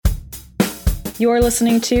You're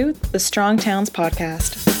listening to the Strong Towns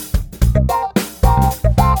Podcast.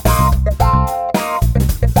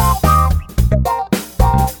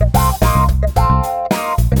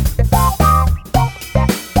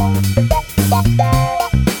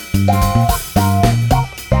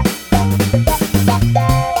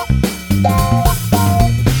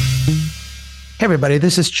 Hey, everybody,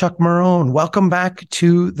 this is Chuck Marone. Welcome back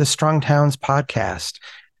to the Strong Towns Podcast.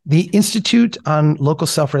 The Institute on Local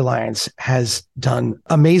Self-Reliance has done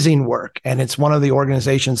amazing work, and it's one of the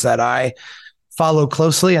organizations that I follow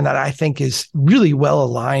closely and that I think is really well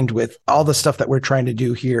aligned with all the stuff that we're trying to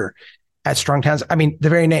do here at Strong Towns. I mean, the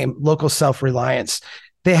very name, Local Self-Reliance.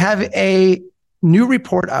 They have a new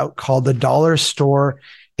report out called The Dollar Store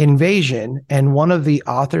Invasion, and one of the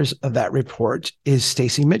authors of that report is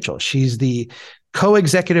Stacy Mitchell. She's the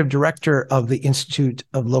co-executive director of the Institute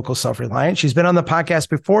of Local Self-Reliance. She's been on the podcast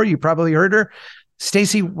before. You probably heard her.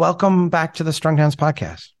 Stacy, welcome back to the Strong Towns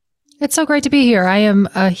Podcast. It's so great to be here. I am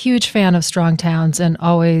a huge fan of Strong Towns and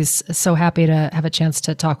always so happy to have a chance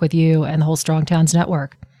to talk with you and the whole Strong Towns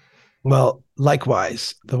network. Well,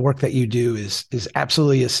 likewise, the work that you do is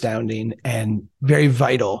absolutely astounding and very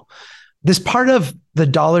vital. This part of the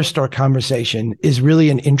dollar store conversation is really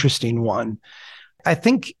an interesting one. I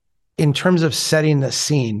think in terms of setting the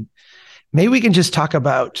scene, maybe we can just talk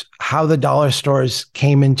about how the dollar stores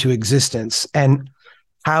came into existence and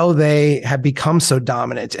how they have become so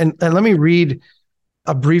dominant. And let me read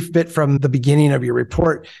a brief bit from the beginning of your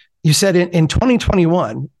report. You said in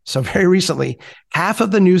 2021, so very recently, half of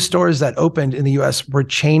the new stores that opened in the US were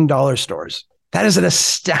chain dollar stores. That is an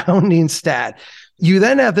astounding stat. You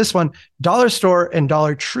then have this one, Dollar Store and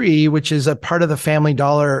Dollar Tree, which is a part of the Family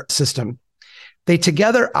Dollar system. They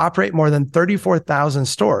together operate more than 34,000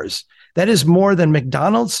 stores. That is more than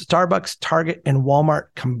McDonald's, Starbucks, Target, and Walmart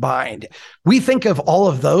combined. We think of all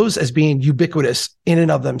of those as being ubiquitous in and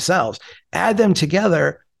of themselves. Add them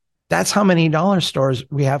together, that's how many dollar stores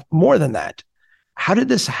we have, more than that. How did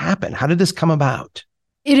this happen? How did this come about?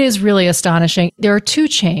 It is really astonishing. There are two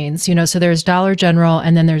chains, so there's Dollar General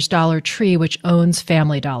and then there's Dollar Tree, which owns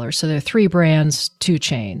Family Dollar. So there are three brands, two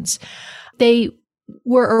chains. They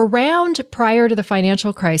were around prior to the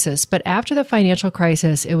financial crisis, but after the financial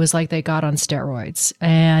crisis, it was like they got on steroids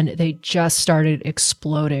and they just started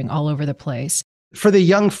exploding all over the place. For the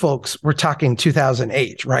young folks, we're talking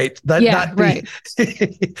 2008, right? Right.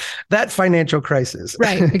 That financial crisis.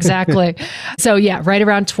 Right, exactly. So right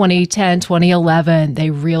around 2010, 2011, they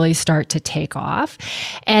really start to take off.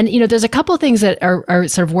 And, there's a couple of things that are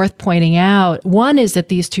sort of worth pointing out. One is that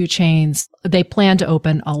these two chains, they plan to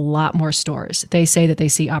open a lot more stores. They say that they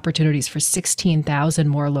see opportunities for 16,000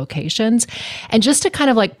 more locations. And just to kind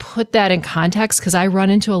of like put that in context, because I run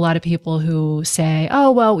into a lot of people who say,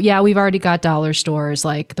 oh, well, yeah, we've already got dollar stores,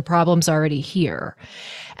 like the problem's already here.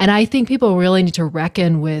 And I think people really need to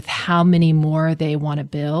reckon with how many more they want to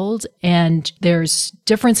build. And there's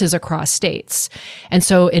differences across states. And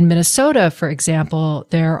so in Minnesota, for example,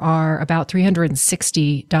 there are about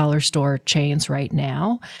 360 dollar store chains right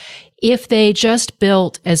now. If they just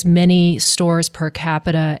built as many stores per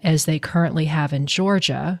capita as they currently have in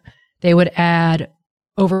Georgia, they would add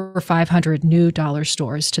over 500 new dollar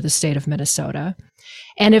stores to the state of Minnesota.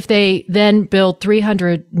 And if they then build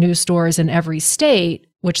 300 new stores in every state,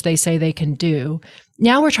 which they say they can do,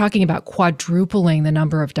 now we're talking about quadrupling the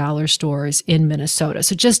number of dollar stores in Minnesota.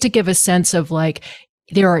 So just to give a sense of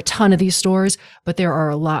there are a ton of these stores, but there are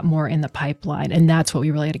a lot more in the pipeline. And that's what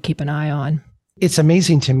we really had to keep an eye on. It's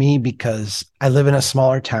amazing to me because I live in a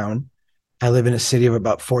smaller town. I live in a city of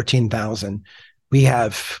about 14,000. We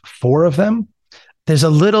have four of them. There's a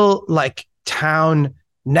little town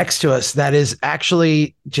next to us that is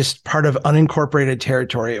actually just part of unincorporated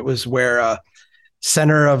territory. It was where a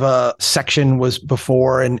center of a section was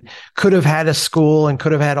before and could have had a school and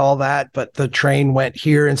could have had all that, but the train went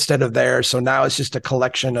here instead of there. So now it's just a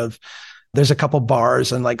collection of, there's a couple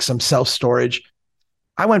bars and some self-storage.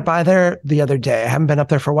 I went by there the other day. I haven't been up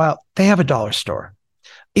there for a while. They have a dollar store.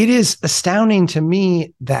 It is astounding to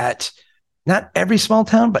me that not every small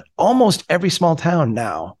town, but almost every small town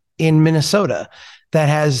now in Minnesota that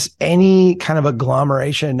has any kind of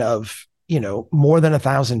agglomeration of, more than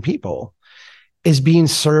 1,000 people is being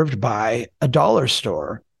served by a dollar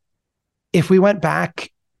store. If we went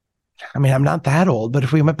back, I'm not that old, but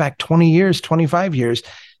if we went back 20 years, 25 years,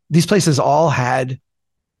 these places all had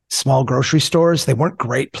small grocery stores. They weren't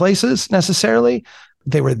great places necessarily.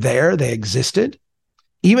 They were there. They existed.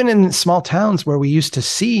 Even in small towns where we used to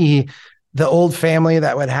see the old family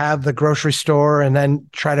that would have the grocery store and then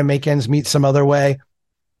try to make ends meet some other way,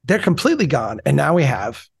 they're completely gone. And now we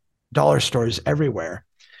have dollar stores everywhere.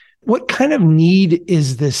 What kind of need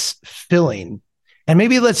is this filling? And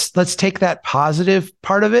maybe let's take that positive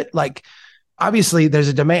part of it. Like, obviously there's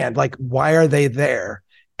a demand. Like, why are they there?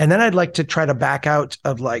 And then I'd like to try to back out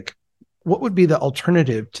of like, what would be the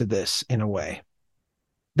alternative to this in a way?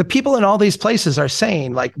 The people in all these places are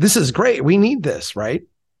saying like, this is great. We need this, right?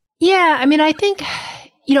 Yeah. I mean, I think,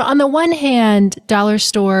 on the one hand, dollar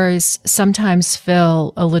stores sometimes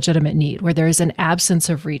fill a legitimate need where there is an absence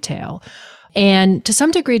of retail. And to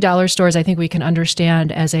some degree, dollar stores, I think we can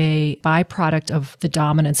understand as a byproduct of the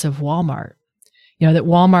dominance of Walmart. That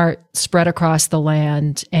Walmart spread across the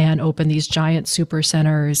land and opened these giant super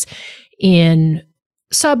centers in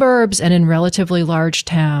suburbs and in relatively large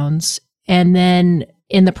towns. And then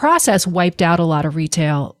in the process, wiped out a lot of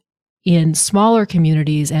retail in smaller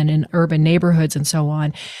communities and in urban neighborhoods and so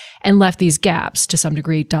on, and left these gaps. To some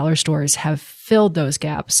degree, dollar stores have filled those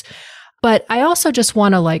gaps. But I also just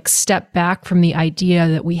want to step back from the idea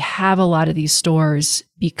that we have a lot of these stores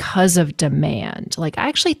because of demand. I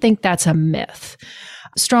actually think that's a myth.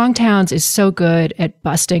 Strong Towns is so good at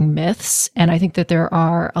busting myths. And I think that there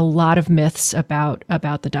are a lot of myths about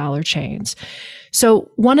the dollar chains.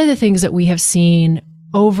 So one of the things that we have seen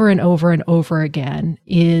over and over and over again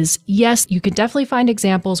is, yes, you can definitely find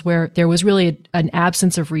examples where there was really an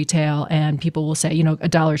absence of retail and people will say, a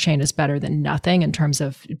dollar chain is better than nothing in terms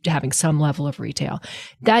of having some level of retail.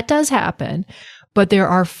 That does happen. But there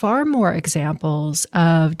are far more examples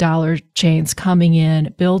of dollar chains coming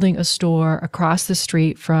in, building a store across the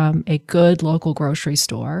street from a good local grocery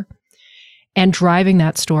store and driving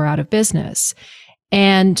that store out of business.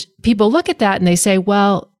 And people look at that and they say,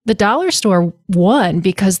 well, the dollar store won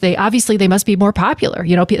because they must be more popular.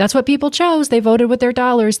 That's what people chose. They voted with their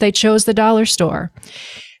dollars. They chose the dollar store.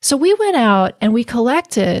 So we went out and we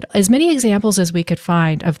collected as many examples as we could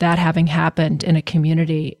find of that having happened in a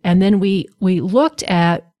community. And then we looked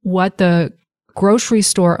at what the grocery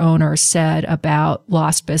store owners said about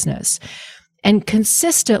lost business. And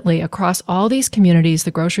consistently across all these communities,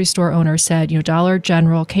 the grocery store owner said, Dollar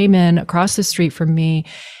General came in across the street from me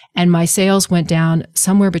and my sales went down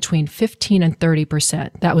somewhere between 15 and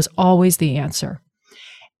 30%. That was always the answer.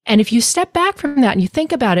 And if you step back from that and you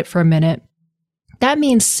think about it for a minute, that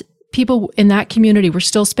means people in that community were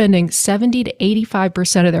still spending 70 to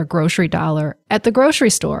 85% of their grocery dollar at the grocery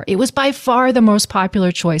store. It was by far the most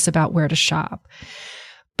popular choice about where to shop.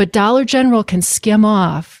 But Dollar General can skim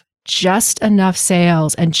off just enough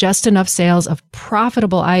sales and just enough sales of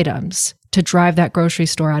profitable items to drive that grocery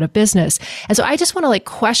store out of business. And so I just want to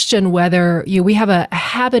question whether we have a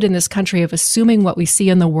habit in this country of assuming what we see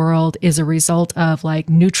in the world is a result of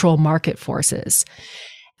neutral market forces.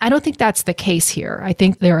 I don't think that's the case here. I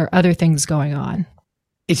think there are other things going on.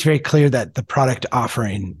 It's very clear that the product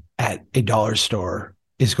offering at a dollar store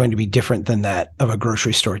is going to be different than that of a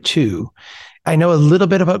grocery store too. I know a little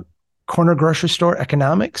bit about corner grocery store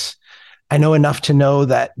economics. I know enough to know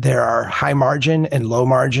that there are high margin and low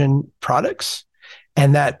margin products,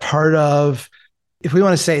 and that part of, if we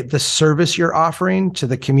want to say the service you're offering to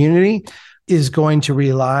the community is going to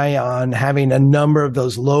rely on having a number of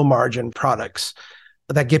those low margin products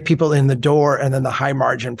that get people in the door, and then the high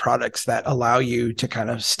margin products that allow you to kind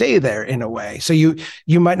of stay there in a way. So you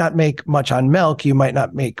might not make much on milk, you might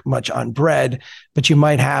not make much on bread, but you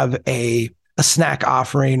might have a snack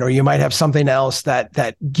offering, or you might have something else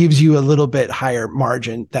that gives you a little bit higher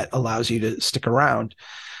margin that allows you to stick around.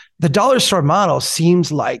 The dollar store model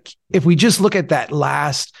seems like, if we just look at that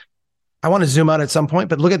last, I want to zoom out at some point,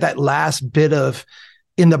 but look at that last bit of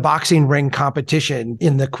in the boxing ring competition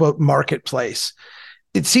in the quote marketplace.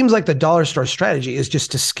 It seems like the dollar store strategy is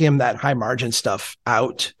just to skim that high margin stuff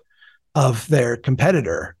out of their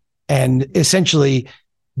competitor and essentially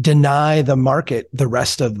deny the market the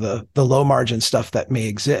rest of the low margin stuff that may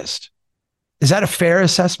exist. Is that a fair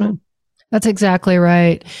assessment? That's exactly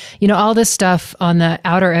right. All this stuff on the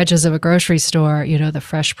outer edges of a grocery store, the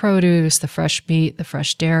fresh produce, the fresh meat, the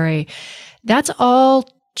fresh dairy, that's all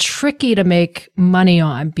tricky to make money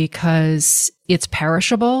on because it's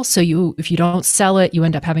perishable. So if you don't sell it, you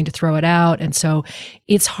end up having to throw it out. And so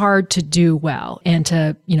it's hard to do well and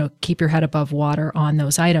to, keep your head above water on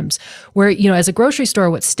those items. Where, as a grocery store,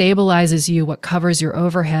 what stabilizes you, what covers your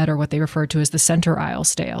overhead, or what they refer to as the center aisle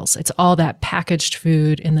sales. It's all that packaged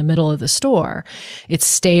food in the middle of the store. It's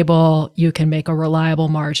stable. You can make a reliable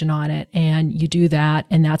margin on it. And you do that.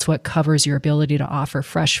 And that's what covers your ability to offer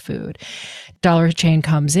fresh food. Dollar chain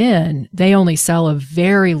comes in, they only sell a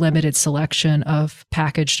very limited selection of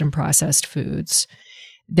packaged and processed foods.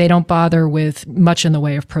 They don't bother with much in the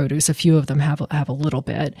way of produce. A few of them have a little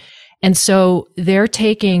bit. And so they're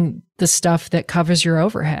taking the stuff that covers your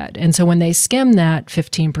overhead. And so when they skim that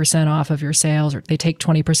 15% off of your sales, or they take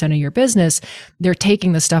 20% of your business, they're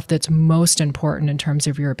taking the stuff that's most important in terms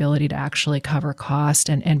of your ability to actually cover cost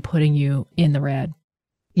and putting you in the red.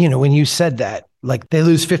 You know, when you said that, like they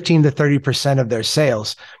lose 15 to 30% of their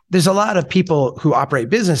sales, there's a lot of people who operate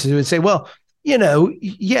businesses who would say, well, you know,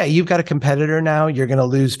 yeah, you've got a competitor now, you're going to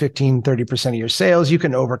lose 15, 30% of your sales. You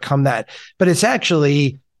can overcome that. But it's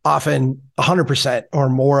actually often 100% or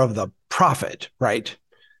more of the profit, right?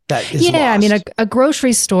 That is lost. I mean, a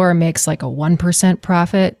grocery store makes like a 1%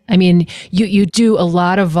 profit. I mean, you do a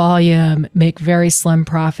lot of volume, make very slim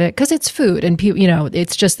profit because it's food and people, you know,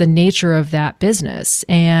 it's just the nature of that business.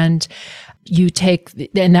 And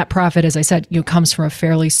that profit, as I said, comes from a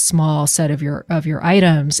fairly small set of your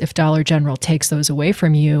items. If Dollar General takes those away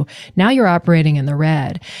from you, now you're operating in the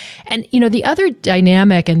red. And, the other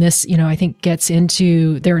dynamic, and this, I think gets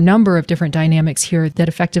into, there are a number of different dynamics here that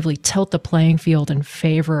effectively tilt the playing field in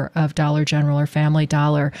favor of Dollar General or Family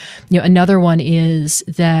Dollar. Another one is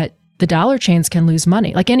that the dollar chains can lose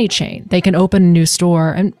money, like any chain. They can open a new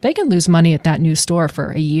store and they can lose money at that new store for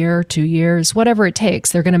a year, 2 years, whatever it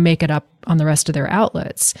takes. They're going to make it up on the rest of their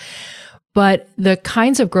outlets. But the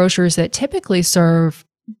kinds of grocers that typically serve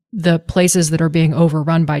the places that are being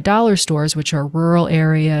overrun by dollar stores, which are rural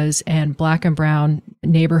areas and Black and brown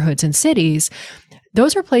neighborhoods and cities,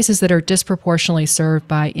 those are places that are disproportionately served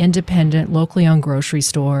by independent, locally owned grocery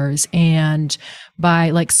stores and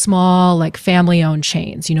by like small, like family owned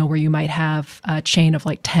chains, where you might have a chain of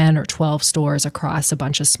like 10 or 12 stores across a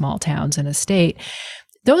bunch of small towns in a state.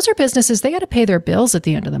 Those are businesses, they got to pay their bills at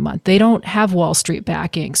the end of the month. They don't have Wall Street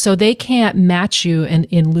backing. So they can't match you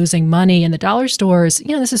in losing money. And the dollar stores,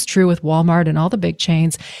 this is true with Walmart and all the big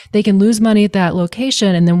chains. They can lose money at that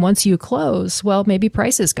location. And then once you close, well, maybe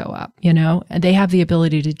prices go up, and they have the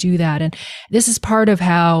ability to do that. And this is part of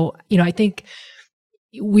how, I think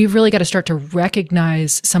we've really got to start to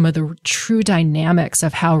recognize some of the true dynamics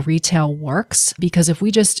of how retail works. Because if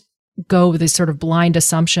we just go with this sort of blind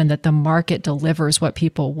assumption that the market delivers what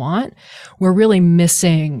people want, we're really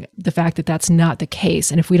missing the fact that that's not the case.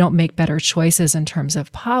 And if we don't make better choices in terms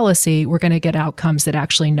of policy, we're going to get outcomes that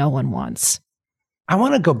actually no one wants. I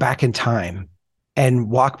want to go back in time and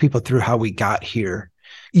walk people through how we got here.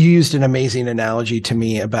 You used an amazing analogy to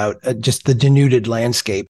me about just the denuded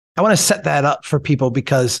landscape. I want to set that up for people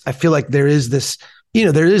because I feel like there is this,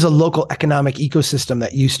 there is a local economic ecosystem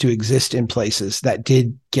that used to exist in places that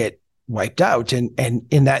did get wiped out. And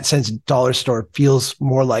in that sense, dollar store feels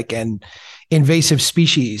more like an invasive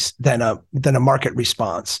species than a market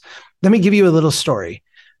response. Let me give you a little story.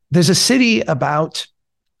 There's a city about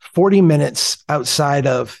 40 minutes outside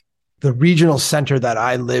of the regional center that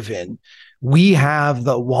I live in. We have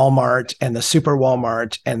the Walmart and the Super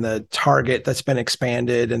Walmart and the Target that's been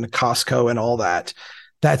expanded and the Costco and all that.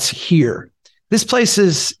 That's here. This place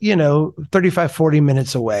is, 35, 40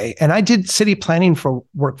 minutes away. And I did city planning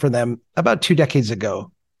work for them about 2 decades ago.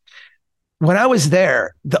 When I was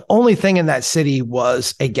there, the only thing in that city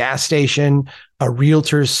was a gas station, a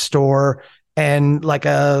realtor's store, and like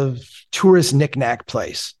a tourist knickknack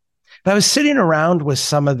place. But I was sitting around with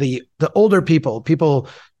some of the older people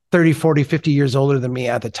 30, 40, 50 years older than me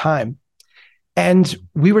at the time. And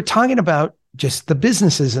we were talking about just the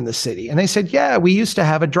businesses in the city. And they said, yeah, we used to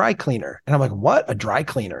have a dry cleaner. And I'm like, what? A dry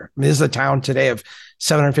cleaner? I mean, this is a town today of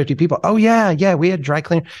 750 people. Oh, yeah, we had a dry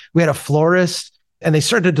cleaner. We had a florist. And they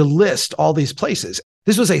started to list all these places.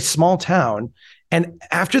 This was a small town. And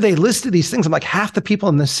after they listed these things, I'm like, half the people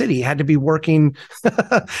in the city had to be working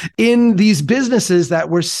in these businesses that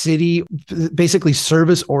were basically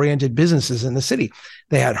service-oriented businesses in the city.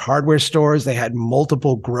 They had hardware stores, they had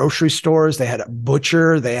multiple grocery stores, they had a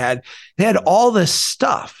butcher, they had all this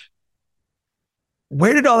stuff.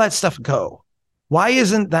 Where did all that stuff go? Why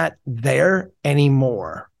isn't that there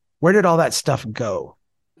anymore? Where did all that stuff go?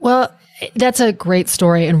 Well, that's a great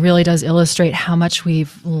story and really does illustrate how much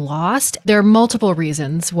we've lost. There are multiple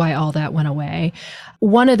reasons why all that went away.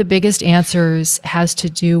 One of the biggest answers has to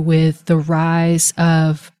do with the rise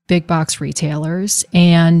of big box retailers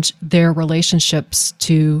and their relationships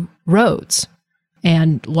to roads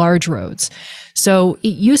and large roads. So it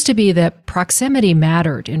used to be that proximity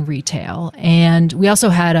mattered in retail. And we also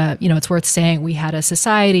had it's worth saying we had a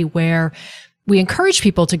society where we encourage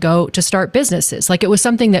people to go to start businesses. Like it was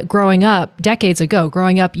something that decades ago,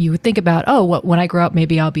 you would think about, when I grow up,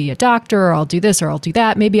 maybe I'll be a doctor, or I'll do this, or I'll do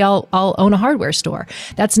that. Maybe I'll own a hardware store.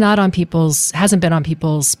 That's hasn't been on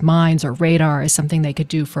people's minds or radar as something they could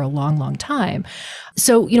do for a long, long time.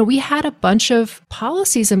 So, we had a bunch of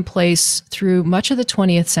policies in place through much of the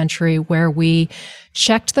 20th century where we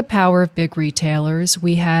checked the power of big retailers.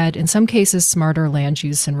 We had, in some cases, smarter land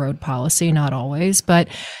use and road policy, not always,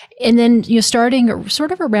 and then, starting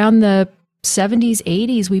sort of around the 70s,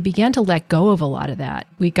 80s, we began to let go of a lot of that.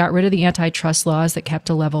 We got rid of the antitrust laws that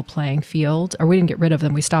kept a level playing field, or we didn't get rid of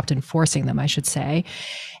them. We stopped enforcing them, I should say.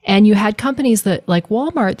 And you had companies like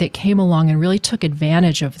Walmart that came along and really took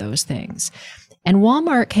advantage of those things. And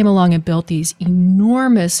Walmart came along and built these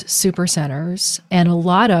enormous supercenters, and a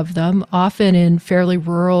lot of them, often in fairly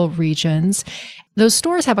rural regions. Those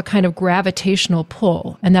stores have a kind of gravitational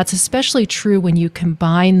pull, and that's especially true when you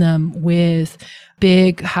combine them with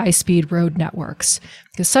big high-speed road networks.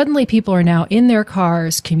 Because suddenly people are now in their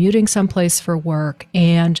cars, commuting someplace for work,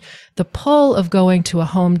 and the pull of going to a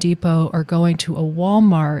Home Depot or going to a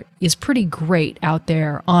Walmart is pretty great out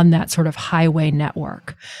there on that sort of highway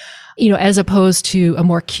network. As opposed to a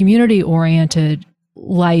more community-oriented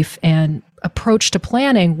life and approach to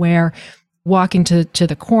planning where walking to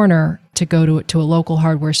the corner to go to a local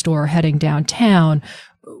hardware store heading downtown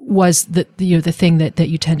was the thing that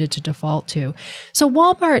you tended to default to. So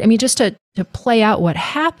Walmart, just to play out what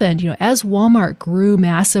happened, as Walmart grew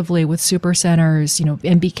massively with supercenters,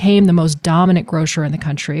 and became the most dominant grocer in the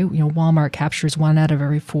country, Walmart captures $1 out of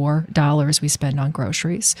every $4 we spend on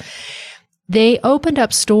groceries. They opened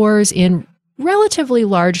up stores in relatively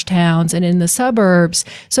large towns and in the suburbs.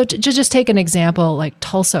 So to just take an example, like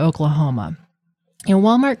Tulsa, Oklahoma,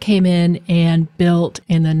 Walmart came in and built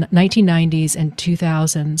in the 1990s and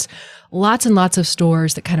 2000s lots and lots of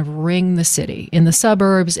stores that kind of ring the city in the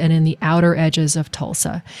suburbs and in the outer edges of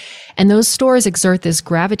Tulsa. And those stores exert this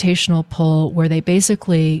gravitational pull where they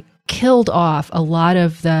basically killed off a lot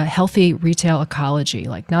of the healthy retail ecology,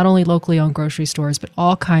 like not only locally owned grocery stores, but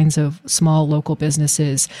all kinds of small local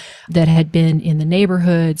businesses that had been in the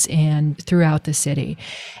neighborhoods and throughout the city.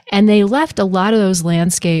 And they left a lot of those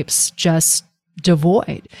landscapes just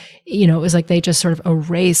devoid. It was like they just sort of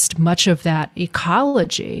erased much of that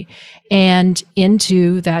ecology, and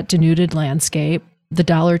into that denuded landscape, the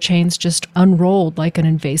dollar chains just unrolled like an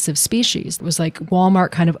invasive species. It was like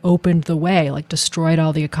Walmart kind of opened the way, like destroyed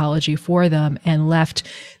all the ecology for them and left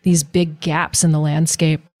these big gaps in the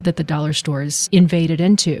landscape that the dollar stores invaded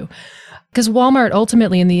into. Because Walmart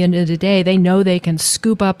ultimately, in the end of the day, they know they can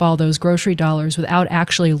scoop up all those grocery dollars without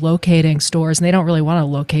actually locating stores. And they don't really want to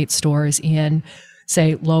locate stores in,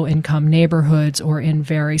 say, low-income neighborhoods or in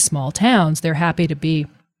very small towns. They're happy to be,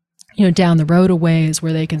 down the road a ways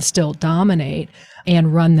where they can still dominate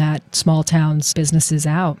and run that small town's businesses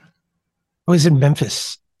out. I was in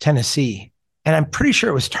Memphis, Tennessee, and I'm pretty sure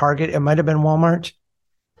it was Target. It might have been Walmart.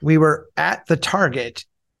 We were at the Target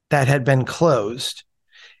that had been closed,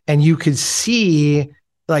 and you could see,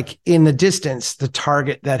 like in the distance, the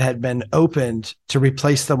Target that had been opened to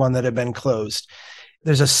replace the one that had been closed.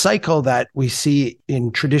 There's a cycle that we see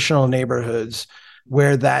in traditional neighborhoods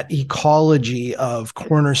where that ecology of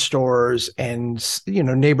corner stores and,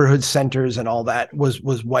 neighborhood centers and all that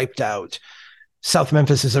was wiped out. South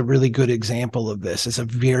Memphis is a really good example of this. It's a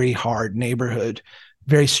very hard neighborhood,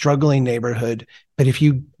 very struggling neighborhood. But if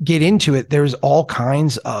you get into it, there's all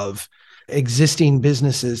kinds of existing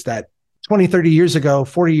businesses that 20, 30 years ago,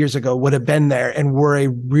 40 years ago would have been there and were a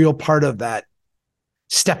real part of that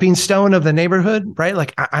stepping stone of the neighborhood, right?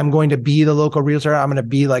 Like I'm going to be the local realtor. I'm going to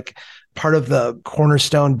be like part of the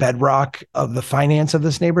cornerstone bedrock of the finance of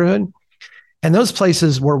this neighborhood. And those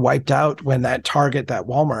places were wiped out when that Target, that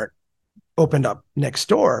Walmart opened up next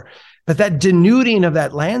door. But that denuding of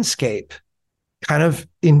that landscape kind of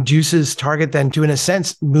induces Target then to, in a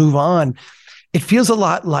sense, move on. It feels a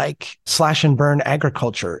lot like slash and burn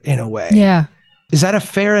agriculture in a way. Yeah. Is that a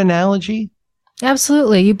fair analogy?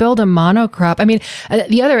 Absolutely. You build a monocrop.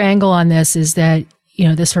 The other angle on this is that,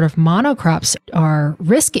 this sort of monocrops are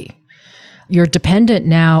risky. You're dependent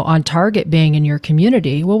now on Target being in your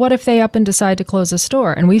community. Well, what if they up and decide to close a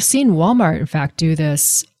store? And we've seen Walmart, in fact, do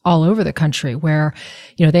this all over the country where,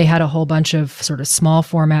 they had a whole bunch of sort of small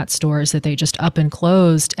format stores that they just up and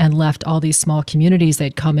closed and left all these small communities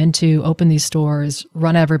they'd come into, open these stores,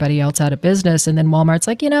 run everybody else out of business. And then Walmart's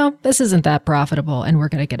like, this isn't that profitable and we're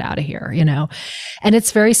going to get out of here, And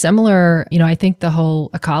it's very similar. I think the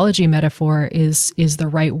whole ecology metaphor is the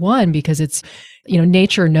right one because it's,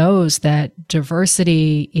 nature knows that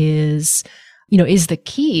diversity is the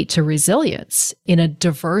key to resilience in a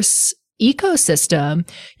diverse ecosystem,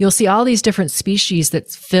 you'll see all these different species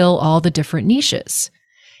that fill all the different niches.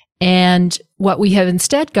 And what we have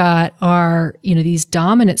instead got are, these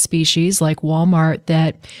dominant species like Walmart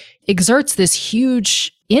that exerts this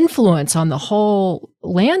huge influence on the whole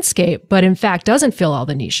landscape, but in fact doesn't fill all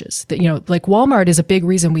the niches. That, like Walmart is a big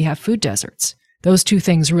reason we have food deserts. Those two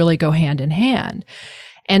things really go hand in hand.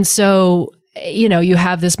 And so, you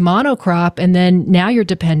have this monocrop, and then now you're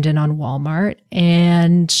dependent on Walmart,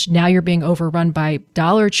 and now you're being overrun by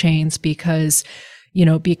dollar chains because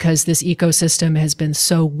this ecosystem has been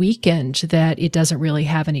so weakened that it doesn't really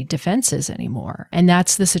have any defenses anymore. And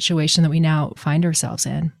that's the situation that we now find ourselves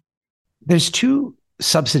in. There's two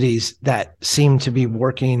subsidies that seem to be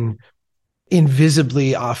working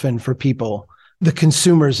invisibly often for people, the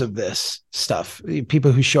consumers of this stuff,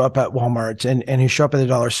 people who show up at Walmart and who show up at the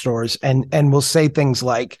dollar stores and will say things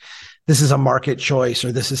like, this is a market choice,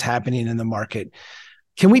 or this is happening in the market.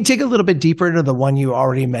 Can we dig a little bit deeper into the one you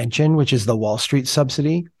already mentioned, which is the Wall Street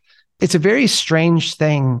subsidy? It's a very strange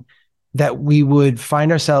thing that we would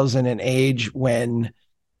find ourselves in an age when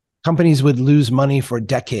companies would lose money for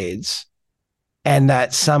decades, and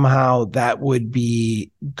that somehow that would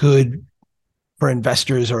be good for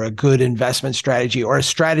investors, or a good investment strategy, or a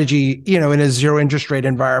strategy, in a zero interest rate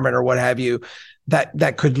environment or what have you,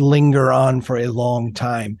 that could linger on for a long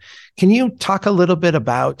time. Can you talk a little bit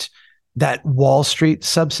about that Wall Street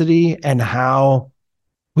subsidy and how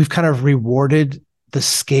we've kind of rewarded the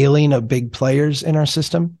scaling of big players in our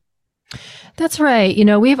system? That's right.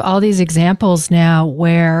 We have all these examples now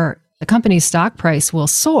where a company's stock price will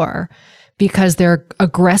soar because they're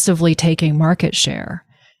aggressively taking market share.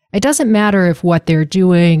 It doesn't matter if what they're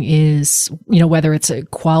doing is, whether it's a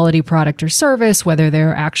quality product or service, whether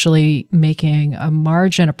they're actually making a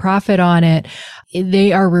margin, a profit on it.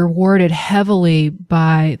 They are rewarded heavily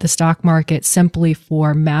by the stock market simply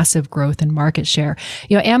for massive growth in market share.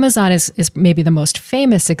 Amazon is maybe the most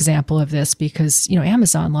famous example of this because,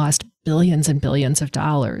 Amazon lost billions and billions of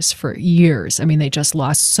dollars for years. I mean, they just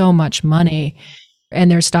lost so much money. And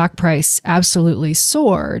their stock price absolutely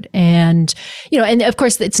soared. And, and of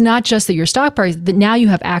course, it's not just that your stock price, that now you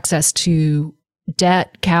have access to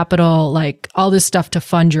debt, capital, like all this stuff to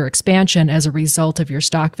fund your expansion as a result of your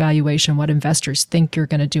stock valuation, what investors think you're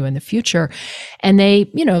going to do in the future. And they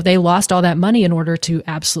lost all that money in order to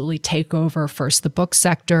absolutely take over first the book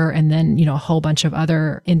sector and then, a whole bunch of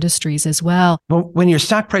other industries as well. Well, when your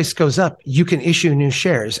stock price goes up, you can issue new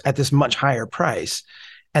shares at this much higher price,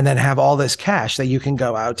 and then have all this cash that you can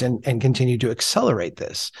go out and continue to accelerate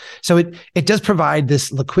this. So it does provide this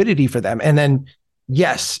liquidity for them. And then,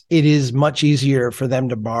 yes, it is much easier for them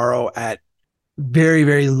to borrow at very,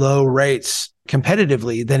 very low rates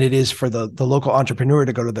competitively than it is for the local entrepreneur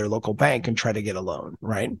to go to their local bank and try to get a loan,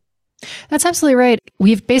 right? That's absolutely right.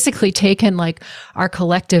 We've basically taken like our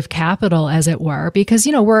collective capital, as it were, because,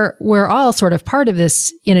 we're all sort of part of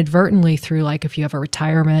this inadvertently through, like, if you have a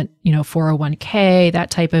retirement, 401k, that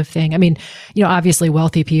type of thing. I mean, obviously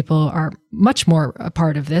wealthy people are much more a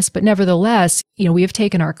part of this, but nevertheless, we have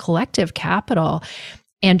taken our collective capital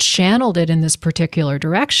and channeled it in this particular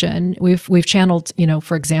direction. We've channeled,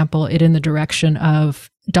 for example, it in the direction of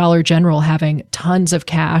Dollar General having tons of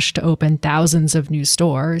cash to open thousands of new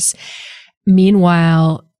stores.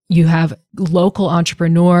 Meanwhile, you have local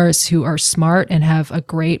entrepreneurs who are smart and have a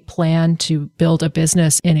great plan to build a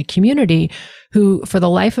business in a community who, for the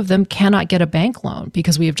life of them, cannot get a bank loan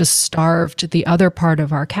because we have just starved the other part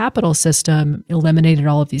of our capital system, eliminated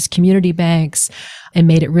all of these community banks, and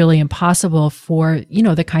made it really impossible for,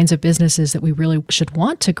 the kinds of businesses that we really should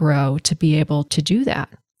want to grow to be able to do that.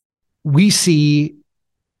 We see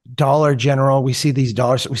Dollar General, we see these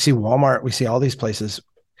dollars, we see Walmart, we see all these places.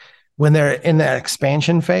 When they're in that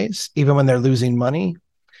expansion phase, even when they're losing money,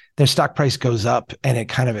 their stock price goes up and it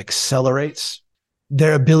kind of accelerates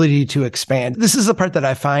their ability to expand. This is the part that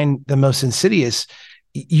I find the most insidious.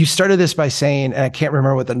 You started this by saying, and I can't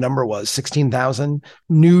remember what the number was, 16,000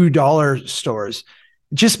 new dollar stores.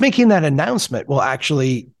 Just making that announcement will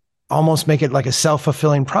actually almost make it like a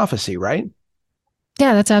self-fulfilling prophecy, right?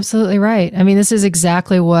 Yeah, that's absolutely right. I mean, this is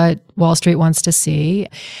exactly what Wall Street wants to see.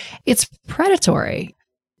 It's predatory.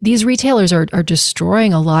 These retailers are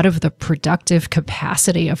destroying a lot of the productive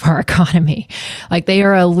capacity of our economy. Like, they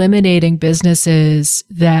are eliminating businesses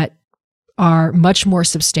that are much more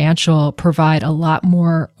substantial, provide a lot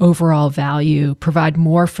more overall value, provide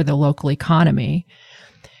more for the local economy.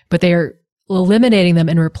 But they are eliminating them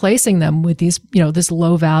and replacing them with these, this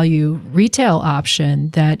low value retail option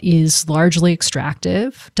that is largely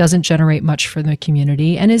extractive, doesn't generate much for the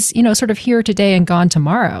community, and is, sort of here today and gone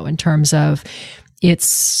tomorrow in terms of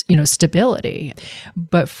its, stability.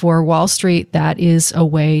 But for Wall Street, that is a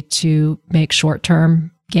way to make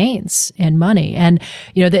short-term gains and money. And,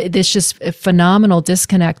 this just a phenomenal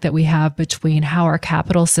disconnect that we have between how our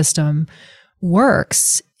capital system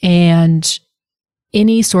works and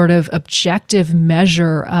any sort of objective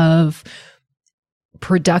measure of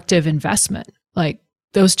productive investment. Like,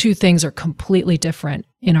 those two things are completely different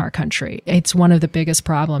in our country. It's one of the biggest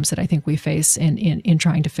problems that I think we face in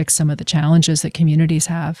trying to fix some of the challenges that communities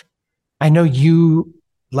have. I know you,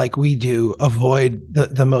 like we do, avoid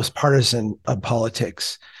the most partisan of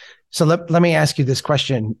politics. So let me ask you this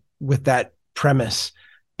question with that premise.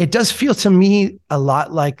 It does feel to me a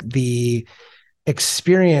lot like the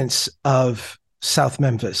experience of South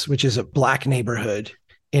Memphis, which is a Black neighborhood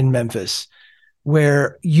in Memphis,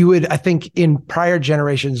 where you would, I think, in prior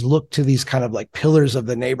generations, look to these kind of like pillars of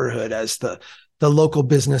the neighborhood as the local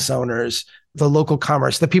business owners, the local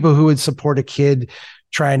commerce, the people who would support a kid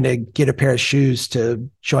trying to get a pair of shoes to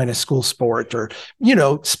join a school sport or,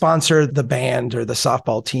 sponsor the band or the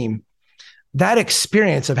softball team. That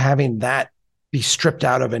experience of having that be stripped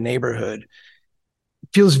out of a neighborhood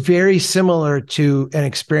feels very similar to an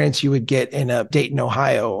experience you would get in a Dayton,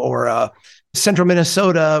 Ohio, or a Central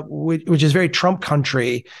Minnesota, which is very Trump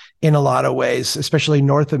country in a lot of ways, especially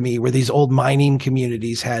north of me, where these old mining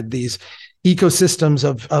communities had these ecosystems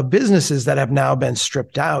of businesses that have now been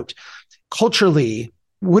stripped out. Culturally,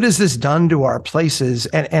 what has this done to our places?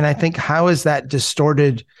 And I think, how has that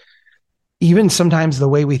distorted even sometimes the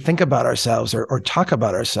way we think about ourselves or talk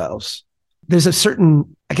about ourselves? There's a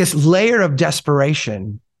certain, I guess, layer of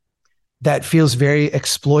desperation that feels very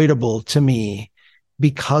exploitable to me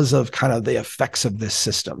because of kind of the effects of this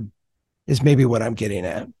system, is maybe what I'm getting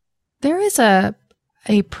at. There is a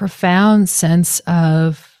profound sense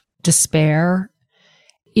of despair.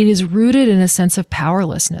 It is rooted in a sense of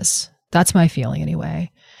powerlessness. That's my feeling anyway.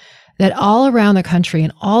 That all around the country,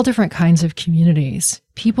 in all different kinds of communities,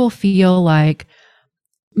 people feel like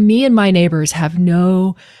me and my neighbors have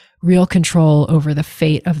no real control over the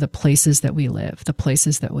fate of the places that we live, the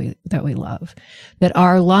places that we love, that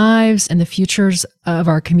our lives and the futures of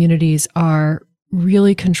our communities are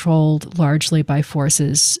really controlled largely by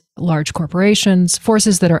forces, large corporations,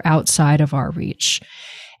 forces that are outside of our reach,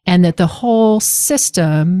 and that the whole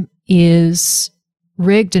system is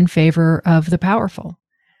rigged in favor of the powerful.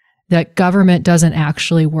 That government doesn't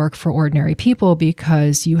actually work for ordinary people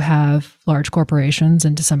because you have large corporations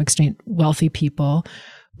and to some extent wealthy people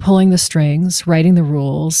pulling the strings, writing the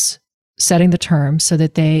rules, setting the terms so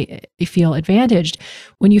that they feel advantaged.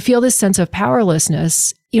 When you feel this sense of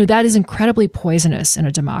powerlessness, that is incredibly poisonous in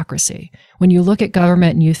a democracy. When you look at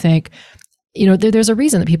government and you think, there's a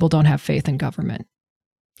reason that people don't have faith in government.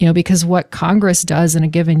 Because what Congress does in a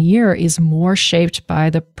given year is more shaped by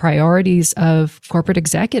the priorities of corporate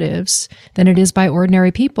executives than it is by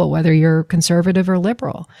ordinary people, whether you're conservative or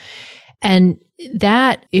liberal. And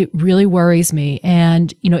that, it really worries me.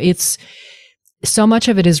 And, it's so much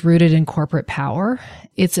of it is rooted in corporate power.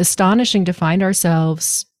 It's astonishing to find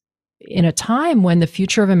ourselves in a time when the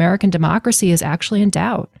future of American democracy is actually in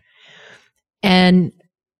doubt. And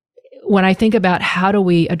when I think about how do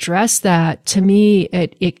we address that, to me,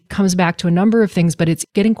 it comes back to a number of things, but it's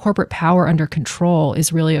getting corporate power under control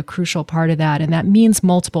is really a crucial part of that. And that means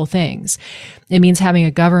multiple things. It means having a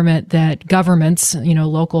government that governments,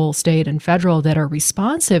 local, state, and federal, that are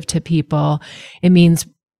responsive to people. It means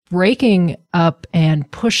breaking up and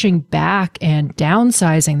pushing back and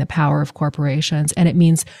downsizing the power of corporations. And it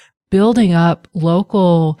means building up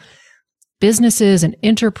local businesses and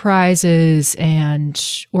enterprises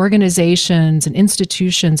and organizations and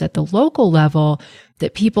institutions at the local level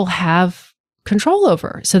that people have control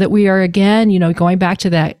over, so that we are, again, going back to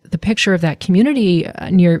the picture of that community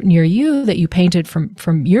near you that you painted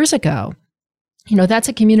from years ago. That's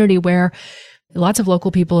a community where lots of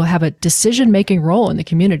local people have a decision-making role in the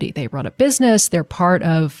community. They run a business. They're part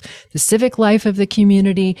of the civic life of the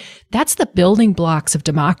community. That's the building blocks of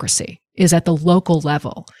democracy, is at the local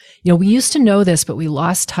level. We used to know this, but we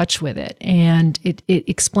lost touch with it. And it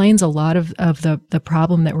explains a lot of the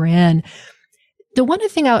problem that we're in. The one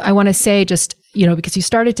thing I want to say, just, because you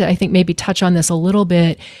started to, I think, maybe touch on this a little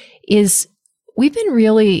bit, is we've been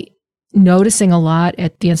really noticing a lot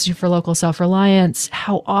at the Institute for Local Self-Reliance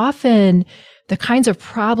how often the kinds of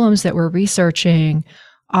problems that we're researching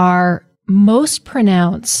are most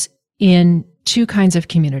pronounced in two kinds of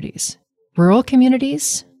communities: rural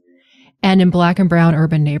communities and in Black and brown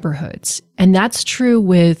urban neighborhoods. And that's true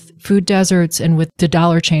with food deserts and with the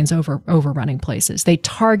dollar chains overrunning places. They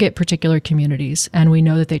target particular communities, and we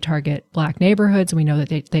know that they target Black neighborhoods, and we know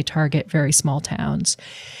that they target very small towns.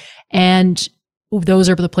 And those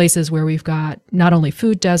are the places where we've got not only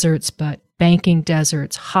food deserts, but banking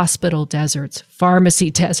deserts, hospital deserts,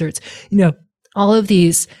 pharmacy deserts, all of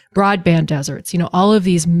these broadband deserts, all of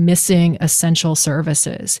these missing essential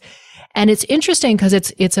services. And it's interesting because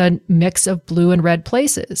it's a mix of blue and red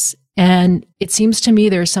places. And it seems to me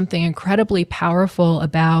there's something incredibly powerful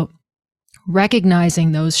about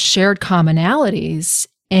recognizing those shared commonalities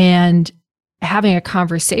and having a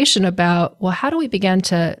conversation about, well, how do we begin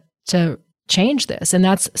to change this? And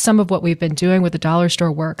that's some of what we've been doing with the dollar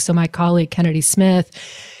store work. So my colleague, Kennedy Smith,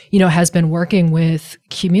 has been working with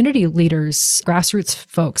community leaders, grassroots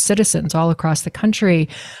folks, citizens all across the country.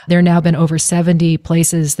 There have now been over 70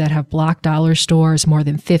 places that have blocked dollar stores, more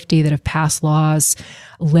than 50 that have passed laws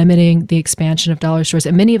limiting the expansion of dollar stores.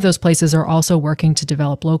 And many of those places are also working to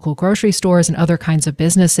develop local grocery stores and other kinds of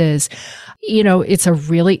businesses. It's a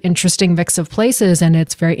really interesting mix of places, and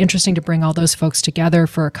it's very interesting to bring all those folks together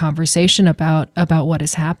for a conversation about what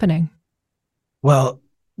is happening. Well,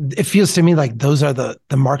 it feels to me like those are the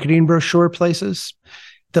marketing brochure places,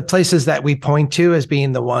 the places that we point to as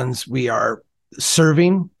being the ones we are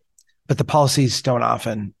serving, but the policies don't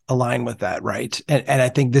often align with that, right? And I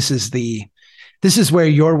think this is where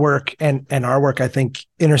your work and our work, I think,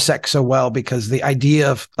 intersect so well, because the idea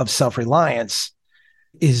of self-reliance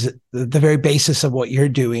is the very basis of what you're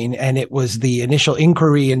doing. And it was the initial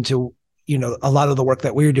inquiry into, a lot of the work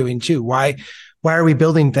that we're doing too. Why are we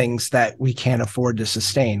building things that we can't afford to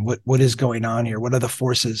sustain? What is going on here? What are the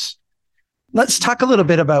forces? Let's talk a little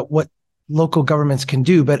bit about what local governments can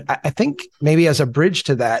do. But I think maybe as a bridge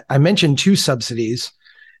to that, I mentioned two subsidies.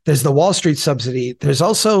 There's the Wall Street subsidy. There's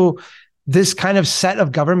also this kind of set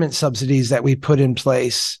of government subsidies that we put in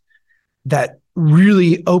place that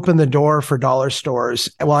really open the door for dollar stores,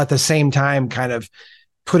 while at the same time kind of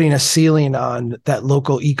putting a ceiling on that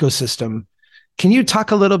local ecosystem. Can you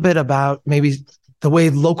talk a little bit about maybe the way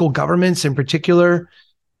local governments in particular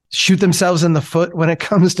shoot themselves in the foot when it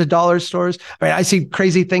comes to dollar stores? I mean, I see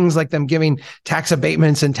crazy things like them giving tax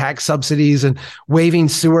abatements and tax subsidies and waiving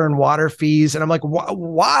sewer and water fees. And I'm like,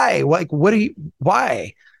 why? Why?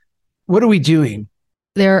 What are we doing?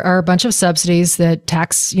 There are a bunch of subsidies that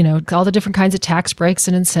tax, all the different kinds of tax breaks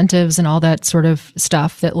and incentives and all that sort of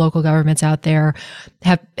stuff that local governments out there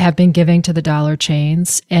have been giving to the dollar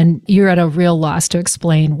chains. And you're at a real loss to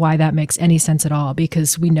explain why that makes any sense at all,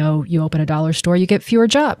 because we know you open a dollar store, you get fewer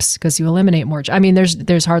jobs because you eliminate more. I mean,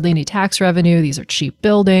 there's hardly any tax revenue. These are cheap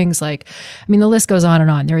buildings. The list goes on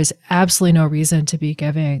and on. There is absolutely no reason to be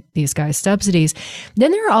giving these guys subsidies.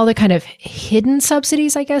 Then there are all the kind of hidden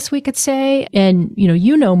subsidies, I guess we could say. And,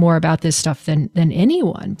 you know more about this stuff than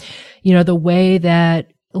anyone. The way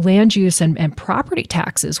that land use and property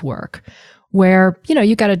taxes work, where,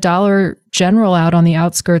 you got a Dollar General out on the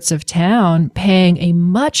outskirts of town paying a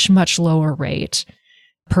much, much lower rate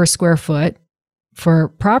per square foot for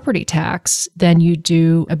property tax than you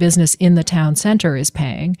do a business in the town center is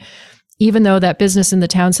paying, even though that business in the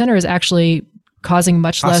town center is actually causing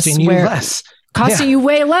much Costing you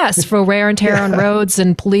way less for wear and tear on roads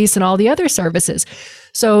and police and all the other services.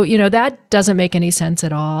 So, that doesn't make any sense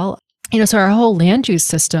at all. So our whole land use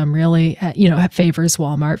system really, favors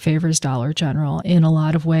Walmart, favors Dollar General in a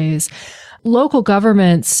lot of ways. Local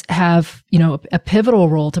governments have, a pivotal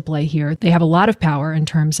role to play here. They have a lot of power in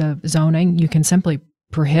terms of zoning. You can simply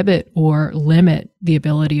prohibit or limit the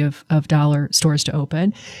ability of dollar stores to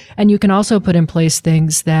open. And you can also put in place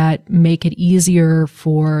things that make it easier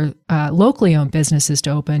for locally owned businesses to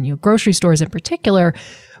open, grocery stores in particular.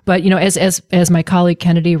 But, as my colleague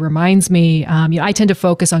Kennedy reminds me, I tend to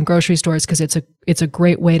focus on grocery stores because it's a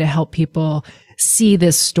great way to help people see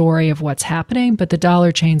this story of what's happening. But the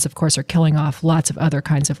dollar chains, of course, are killing off lots of other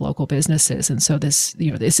kinds of local businesses. And so this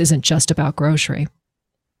isn't just about grocery.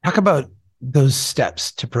 Talk about those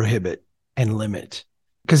steps to prohibit and limit,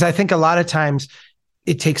 because I think a lot of times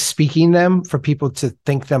it takes speaking them for people to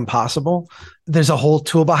think them possible. There's a whole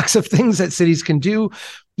toolbox of things that cities can do.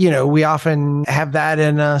 We often have that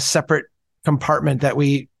in a separate compartment that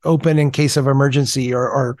we open in case of emergency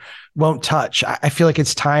or won't touch. I feel like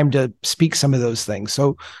it's time to speak some of those things.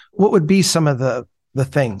 So what would be some of the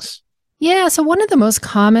things? Yeah. So one of the most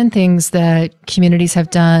common things that communities have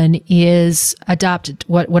done is adopt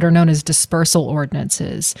what are known as dispersal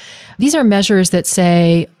ordinances. These are measures that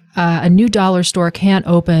say a new dollar store can't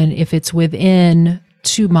open if it's within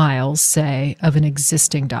 2 miles, say, of an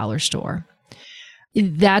existing dollar store.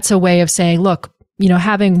 That's a way of saying, look,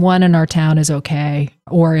 having one in our town is okay,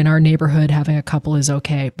 or in our neighborhood, having a couple is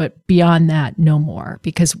okay. But beyond that, no more,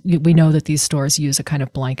 because we know that these stores use a kind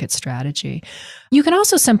of blanket strategy. You can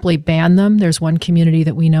also simply ban them. There's one community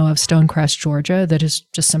that we know of, Stonecrest, Georgia, that has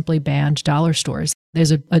just simply banned dollar stores.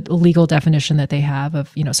 There's a legal definition that they have of,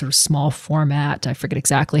 sort of small format. I forget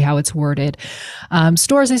exactly how it's worded.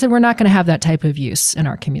 Stores, they said, we're not going to have that type of use in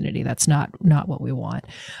our community. That's not what we want.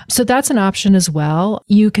 So that's an option as well.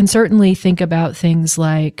 You can certainly think about things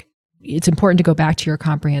like, it's important to go back to your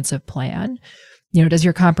comprehensive plan. Does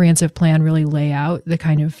your comprehensive plan really lay out the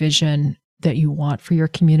kind of vision that you want for your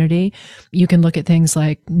community? You can look at things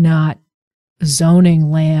like not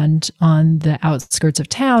zoning land on the outskirts of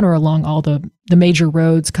town or along all the major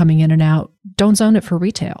roads coming in and out. Don't zone it for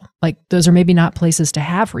retail. Like, those are maybe not places to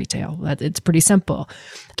have retail. It's pretty simple.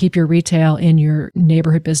 Keep your retail in your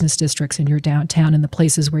neighborhood business districts, in your downtown, in the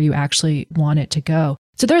places where you actually want it to go.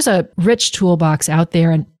 So there's a rich toolbox out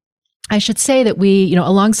there. And I should say that we,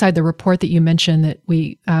 alongside the report that you mentioned that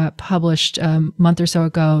we published a month or so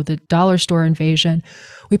ago, the dollar store invasion,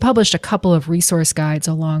 we published a couple of resource guides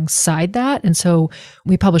alongside that. And so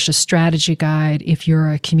we published a strategy guide if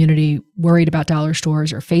you're a community worried about dollar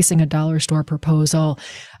stores or facing a dollar store proposal.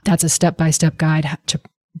 That's a step-by-step guide to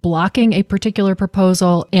blocking a particular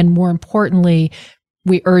proposal. And more importantly,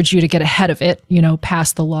 we urge you to get ahead of it,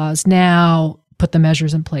 pass the laws now, put the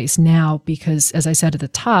measures in place now, because as I said at the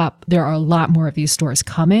top, there are a lot more of these stores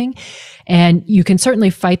coming, and you can certainly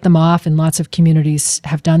fight them off, and lots of communities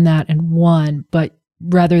have done that and won. But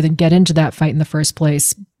rather than get into that fight in the first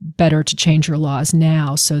place, better to change your laws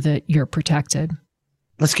now so that you're protected.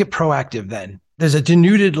 Let's get proactive then. There's a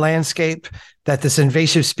denuded landscape that this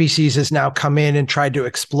invasive species has now come in and tried to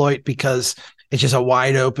exploit because it's just a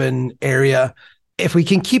wide open area. If we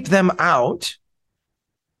can keep them out,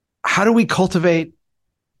 how do we cultivate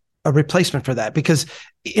a replacement for that? Because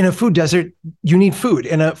in a food desert, you need food.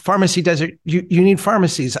 In a pharmacy desert, you need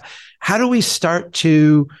pharmacies. How do we start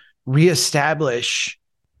to reestablish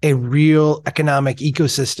a real economic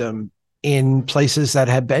ecosystem in places that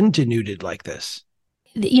have been denuded like this?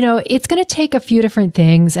 It's going to take a few different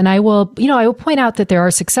things. And I will point out that there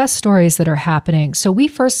are success stories that are happening. So we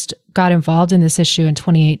first got involved in this issue in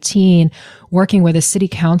 2018, working with a city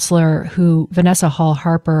councilor Vanessa Hall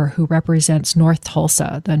Harper, who represents North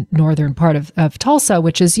Tulsa, the northern part of Tulsa,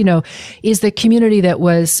 which is the community that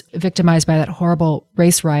was victimized by that horrible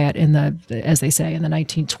race riot as they say, in the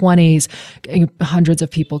 1920s, hundreds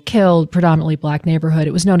of people killed, predominantly Black neighborhood.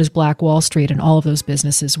 It was known as Black Wall Street, and all of those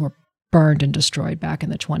businesses were burned and destroyed back in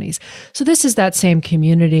the 20s. So this is that same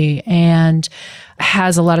community, and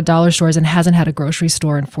has a lot of dollar stores and hasn't had a grocery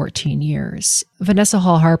store in 14 years. Vanessa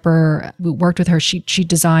Hall Harper, we worked with her. She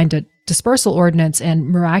designed a dispersal ordinance, and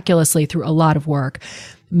miraculously, through a lot of work,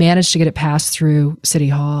 managed to get it passed through City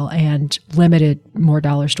Hall and limited more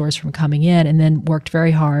dollar stores from coming in, and then worked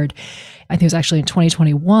very hard. I think it was actually in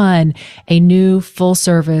 2021, a new full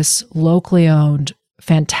service, locally owned,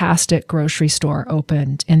 fantastic grocery store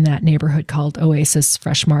opened in that neighborhood called Oasis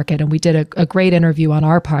Fresh Market. And we did a great interview on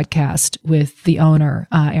our podcast with the owner,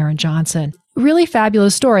 Aaron Johnson. Really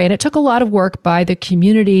fabulous story. And it took a lot of work by the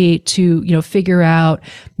community to, figure out,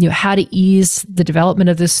 how to ease the development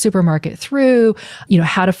of this supermarket through,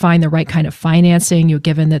 how to find the right kind of financing,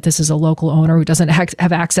 given that this is a local owner who doesn't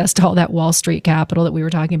have access to all that Wall Street capital that we were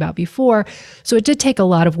talking about before. So it did take a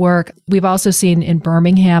lot of work. We've also seen in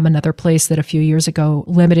Birmingham, another place that a few years ago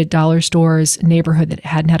limited dollar stores, neighborhood that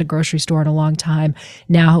hadn't had a grocery store in a long time,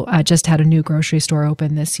 now just had a new grocery store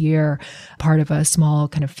open this year, part of a small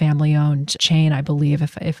kind of family-owned chain, I believe,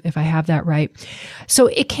 if I have that right. So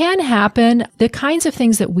it can happen. The kinds of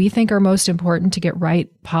things that we think are most important to get right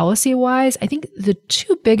policy-wise, I think the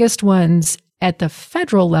two biggest ones at the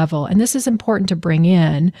federal level, and this is important to bring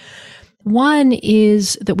in, one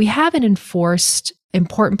is that we haven't enforced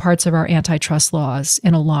important parts of our antitrust laws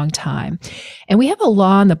in a long time. And we have a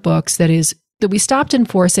law in the books that we stopped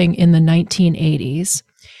enforcing in the 1980s.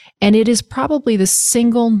 And it is probably the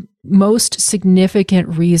single most significant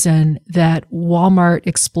reason that Walmart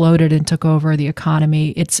exploded and took over the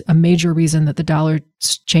economy. It's a major reason that the dollar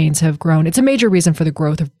chains have grown. It's a major reason for the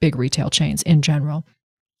growth of big retail chains in general.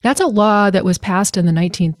 That's a law that was passed in the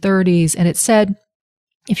 1930s. And it said,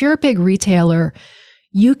 if you're a big retailer,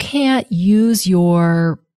 you can't use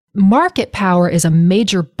your market power as a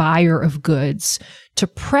major buyer of goods to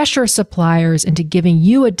pressure suppliers into giving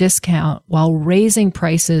you a discount while raising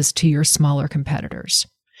prices to your smaller competitors.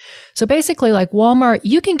 So basically, like Walmart,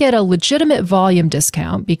 you can get a legitimate volume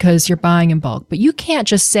discount because you're buying in bulk, but you can't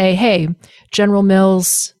just say, hey, General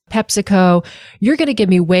Mills, PepsiCo, you're going to give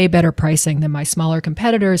me way better pricing than my smaller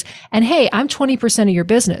competitors. And hey, I'm 20% of your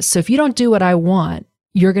business. So if you don't do what I want,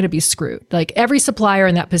 you're going to be screwed. Like every supplier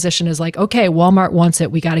in that position is like, okay, Walmart wants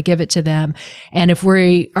it. We got to give it to them. And if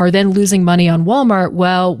we are then losing money on Walmart,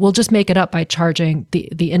 well, we'll just make it up by charging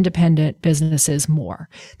the independent businesses more.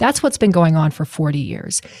 That's what's been going on for 40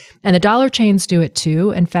 years. And the dollar chains do it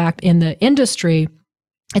too. In fact, in the industry,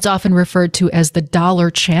 it's often referred to as the dollar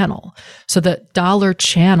channel. So the dollar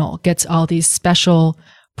channel gets all these special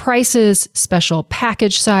prices, special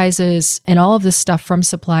package sizes, and all of this stuff from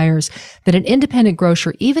suppliers that an independent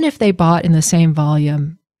grocer, even if they bought in the same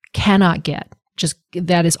volume, cannot get. Just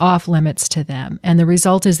that is off limits to them. And the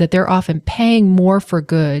result is that they're often paying more for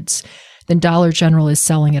goods than Dollar General is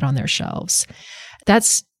selling it on their shelves.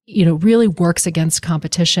 That's, really works against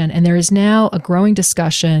competition. And there is now a growing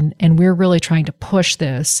discussion, and we're really trying to push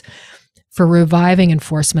this for reviving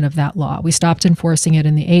enforcement of that law. We stopped enforcing it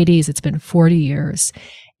in the 80s. It's been 40 years.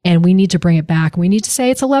 And we need to bring it back. We need to say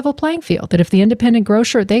it's a level playing field, that if the independent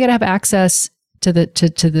grocer, they got to have access to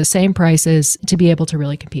the same prices to be able to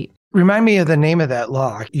really compete. Remind me of the name of that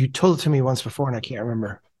law. You told it to me once before and I can't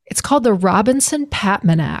remember. It's called the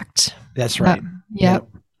Robinson-Patman Act. That's right. Yep.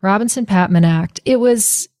 Robinson-Patman Act. It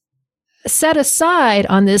was set aside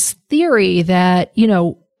on this theory that,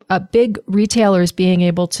 big retailers being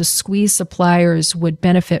able to squeeze suppliers would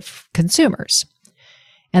benefit consumers.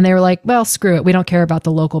 And they were like, well, screw it. We don't care about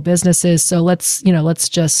the local businesses. So let's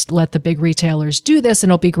just let the big retailers do this and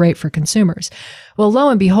it'll be great for consumers. Well, lo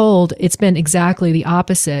and behold, it's been exactly the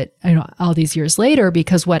opposite, all these years later,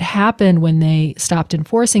 because what happened when they stopped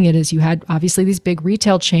enforcing it is you had obviously these big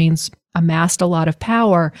retail chains amassed a lot of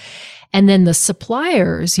power. And then the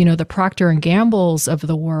suppliers, the Procter and Gamble's of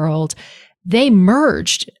the world, they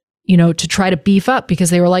merged to try to beef up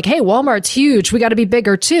because they were like, hey, Walmart's huge. We got to be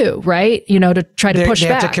bigger too, right? To try to push back.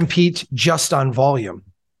 They have to compete just on volume.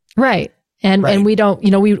 Right. And we don't, we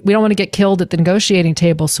don't want to get killed at the negotiating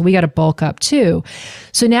table. So we got to bulk up too.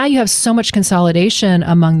 So now you have so much consolidation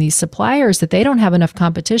among these suppliers that they don't have enough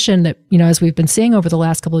competition that, as we've been seeing over the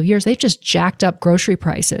last couple of years, they've just jacked up grocery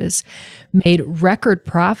prices, made record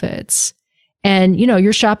profits. And,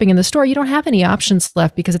 you're shopping in the store, you don't have any options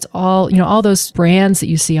left because it's all, all those brands that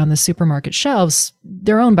you see on the supermarket shelves,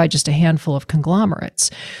 they're owned by just a handful of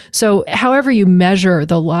conglomerates. So however you measure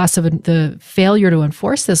the loss of the failure to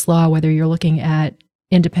enforce this law, whether you're looking at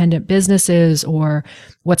independent businesses or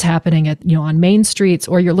what's happening at, on main streets,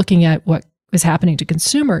 or you're looking at what is happening to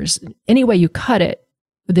consumers, any way you cut it,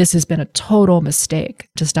 this has been a total mistake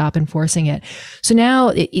to stop enforcing it. So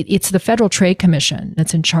now it's the Federal Trade Commission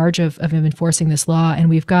that's in charge of enforcing this law. And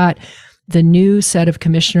we've got the new set of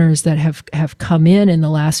commissioners that have come in the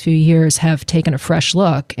last few years have taken a fresh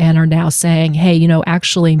look and are now saying, hey,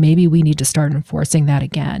 actually, maybe we need to start enforcing that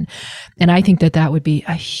again. And I think that would be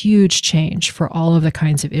a huge change for all of the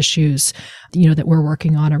kinds of issues, that we're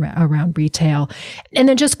working on around retail. And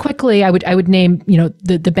then just quickly, I would name,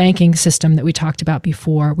 the banking system that we talked about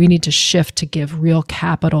before. We need to shift to give real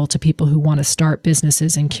capital to people who want to start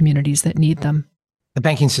businesses in communities that need them. The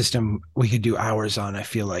banking system, we could do hours on, I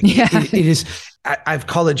feel like. Yeah. It is, I've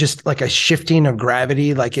called it just like a shifting of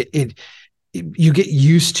gravity. Like you get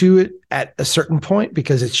used to it at a certain point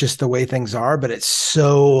because it's just the way things are, but it's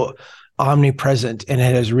so omnipresent and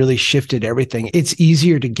it has really shifted everything. It's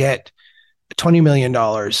easier to get $20 million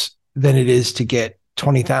than it is to get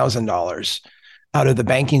 $20,000 out of the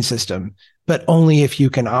banking system, but only if you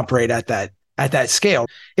can operate at that scale.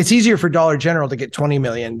 It's easier for Dollar General to get 20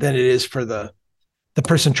 million than it is for the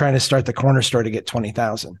person trying to start the corner store to get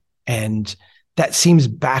 20,000. And that seems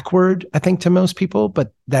backward, I think, to most people,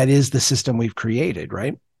 but that is the system we've created,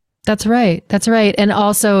 right? That's right. That's right. And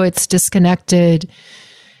also it's disconnected.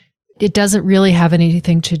 It doesn't really have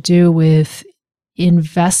anything to do with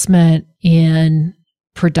investment in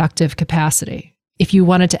productive capacity. If you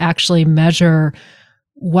wanted to actually measure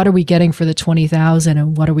what are we getting for the 20,000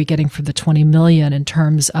 and what are we getting for the 20 million in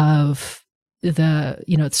terms of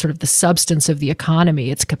it's sort of the substance of the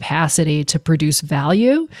economy, its capacity to produce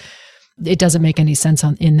value, it doesn't make any sense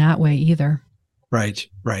in that way either. Right.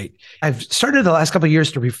 I've started the last couple of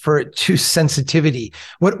years to refer it to sensitivity.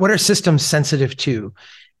 What are systems sensitive to?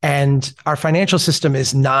 And our financial system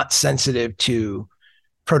is not sensitive to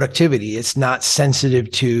productivity. It's not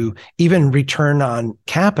sensitive to even return on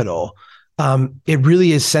capital. It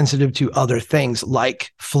really is sensitive to other things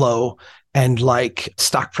like flow and like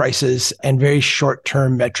stock prices and very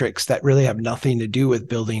short-term metrics that really have nothing to do with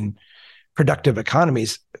building productive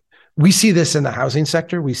economies. We see this in the housing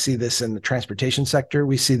sector. We see this in the transportation sector.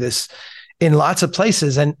 We see this in lots of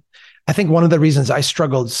places. And I think one of the reasons I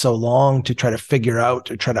struggled so long to try to figure out,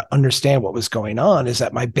 to try to understand what was going on is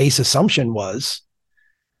that my base assumption was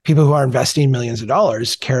people who are investing millions of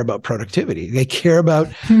dollars care about productivity. They care about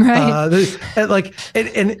and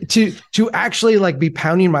to actually like be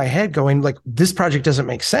pounding my head going like, this project doesn't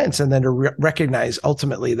make sense. And then to recognize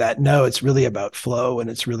ultimately that no, it's really about flow. And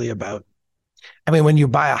it's really about, I mean, when you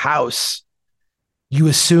buy a house, you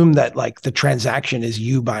assume that like the transaction is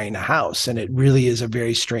you buying a house. And it really is a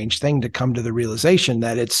very strange thing to come to the realization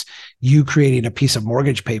that it's you creating a piece of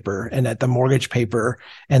mortgage paper and that the mortgage paper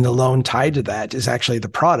and the loan tied to that is actually the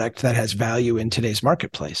product that has value in today's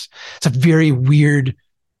marketplace. It's a very weird,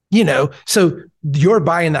 so you're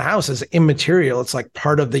buying the house is immaterial. It's like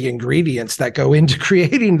part of the ingredients that go into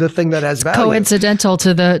creating the thing that has value. Coincidental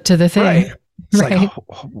to the thing. Right. It's right. like,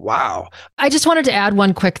 oh, wow. I just wanted to add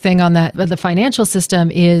one quick thing on that. The financial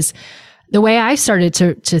system is the way I started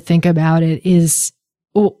to think about it is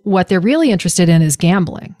what they're really interested in is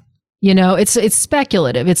gambling. It's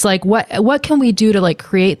speculative. It's like, what can we do to like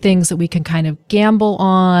create things that we can kind of gamble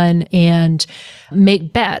on and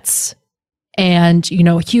make bets and,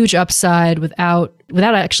 huge upside without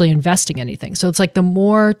actually investing anything. So it's like the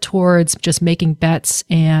more towards just making bets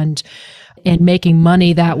and making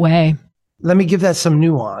money that way. Let me give that some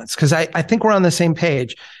nuance because I think we're on the same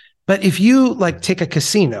page. But if you like take a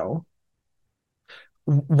casino,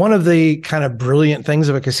 one of the kind of brilliant things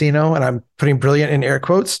of a casino, and I'm putting brilliant in air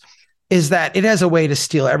quotes, is that it has a way to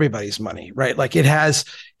steal everybody's money, right? Like it has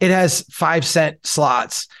 5-cent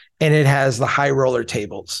slots and it has the high roller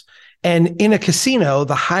tables. And in a casino,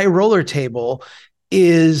 the high roller table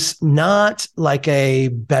is not like a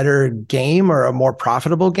better game or a more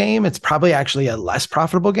profitable game. It's probably actually a less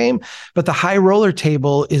profitable game, but the high roller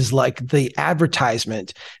table is like the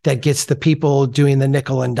advertisement that gets the people doing the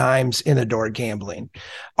nickel and dimes in the door gambling.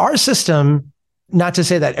 Our system, not to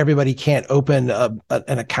say that everybody can't open an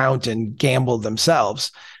account and gamble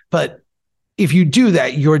themselves, but if you do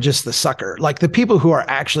that, you're just the sucker. Like the people who are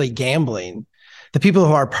actually gambling, the people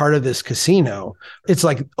who are part of this casino, it's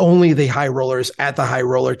like only the high rollers at the high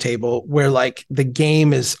roller table where like the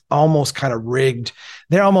game is almost kind of rigged.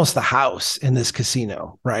 They're almost the house in this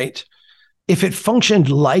casino, right? If it functioned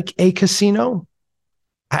like a casino,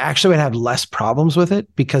 I actually would have less problems with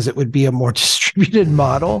it because it would be a more distributed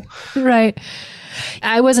model. Right.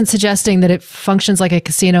 I wasn't suggesting that it functions like a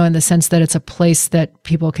casino in the sense that it's a place that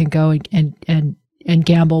people can go and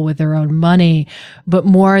gamble with their own money, but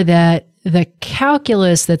more that the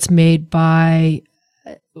calculus that's made by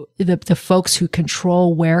the folks who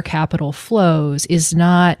control where capital flows it's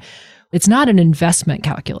not an investment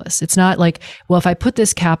calculus. It's not like, well, if I put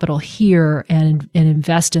this capital here and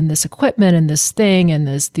invest in this equipment and this thing and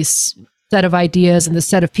this set of ideas and this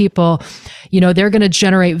set of people, they're going to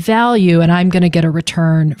generate value and I'm going to get a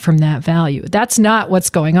return from that value. That's not what's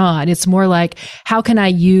going on. It's more like, how can I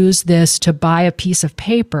use this to buy a piece of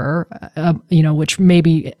paper, which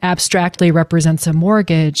maybe abstractly represents a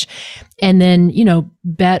mortgage, and then,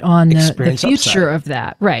 bet on the future upside of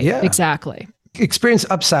that. Right. Yeah. Exactly. Experience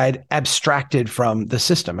upside abstracted from the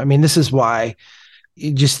system. I mean, this is why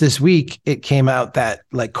just this week, it came out that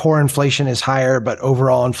like core inflation is higher, but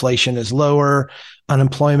overall inflation is lower.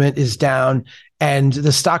 Unemployment is down. And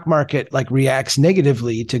the stock market like reacts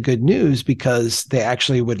negatively to good news because they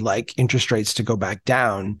actually would like interest rates to go back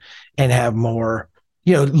down and have more,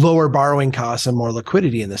 lower borrowing costs and more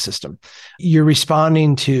liquidity in the system. You're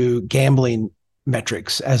responding to gambling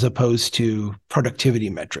metrics as opposed to productivity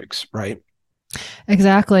metrics, right?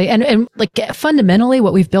 Exactly. And like fundamentally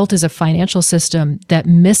what we've built is a financial system that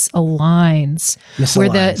misaligns.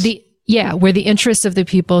 Where the interests of the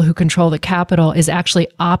people who control the capital is actually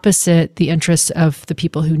opposite the interests of the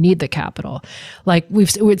people who need the capital. Like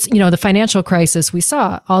the financial crisis, we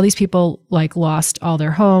saw all these people like lost all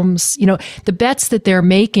their homes. The bets that they're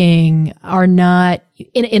making are not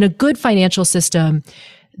in a good financial system.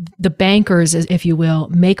 The bankers, if you will,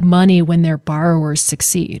 make money when their borrowers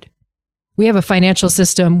succeed. We have a financial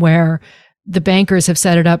system where the bankers have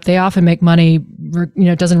set it up. They often make money.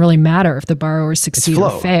 It doesn't really matter if the borrowers succeed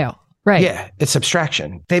or fail. Right. Yeah. It's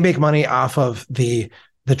abstraction. They make money off of the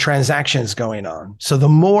transactions going on. So the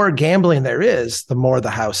more gambling there is, the more the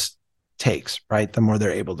house takes, right? The more they're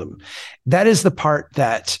able to. That is the part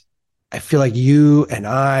that I feel like you and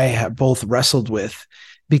I have both wrestled with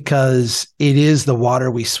because it is the water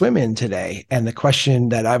we swim in today. And the question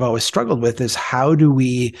that I've always struggled with is how do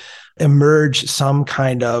we emerge some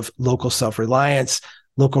kind of local self-reliance,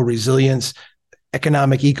 local resilience,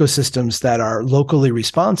 economic ecosystems that are locally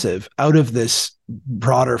responsive out of this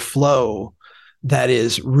broader flow that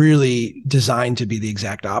is really designed to be the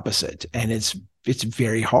exact opposite. And it's it's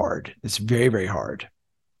very hard. It's very, very hard.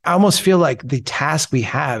 I almost feel like the task we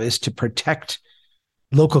have is to protect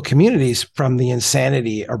local communities from the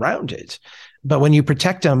insanity around it. But when you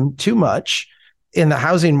protect them too much in the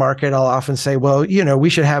housing market, I'll often say, well, we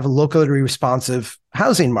should have locally responsive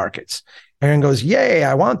housing markets. Everyone goes, yay,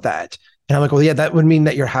 I want that. And I'm like, well, yeah, that would mean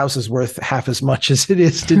that your house is worth half as much as it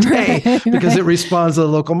is today because it responds to the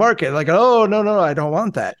local market. Like, oh, no, I don't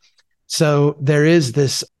want that. So there is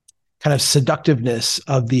this kind of seductiveness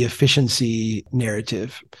of the efficiency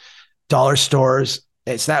narrative. Dollar stores,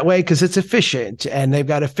 it's that way because it's efficient and they've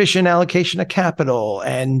got efficient allocation of capital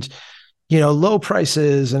and, low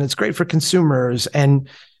prices, and it's great for consumers. And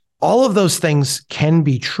all of those things can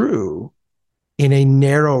be true in a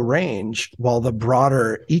narrow range while the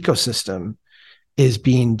broader ecosystem is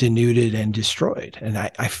being denuded and destroyed. And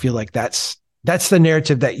I feel like that's the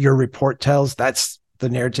narrative that your report tells. That's the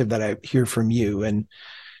narrative that I hear from you. And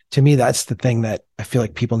to me, that's the thing that I feel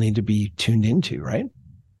like people need to be tuned into, right?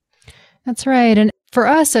 That's right. And for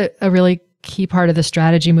us, a really key part of the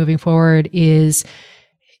strategy moving forward is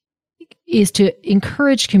to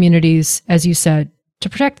encourage communities, as you said, to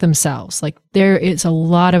protect themselves. Like there is a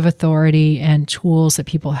lot of authority and tools that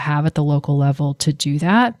people have at the local level to do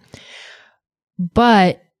that.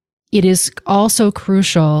 But it is also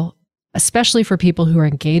crucial, especially for people who are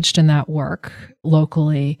engaged in that work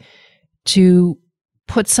locally, to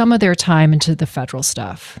put some of their time into the federal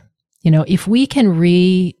stuff. If we can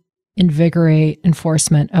reinvigorate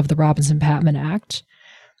enforcement of the Robinson-Patman Act,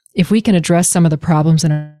 if we can address some of the problems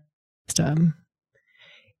in our system,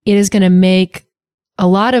 it is going to make a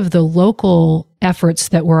lot of the local efforts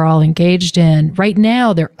that we're all engaged in right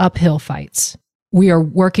now, they're uphill fights. We are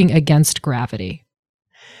working against gravity.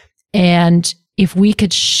 And if we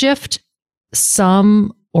could shift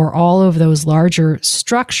some or all of those larger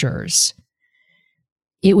structures,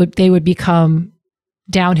 they would become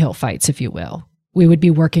downhill fights, if you will. We would be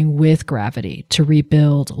working with gravity to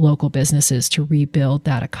rebuild local businesses, to rebuild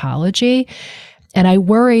that ecology. And I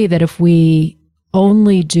worry that if we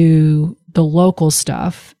only do the local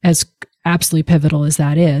stuff, as absolutely pivotal as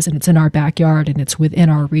that is, and it's in our backyard and it's within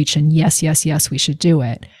our reach, and yes, we should do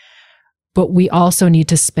it. But we also need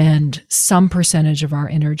to spend some percentage of our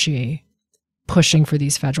energy pushing for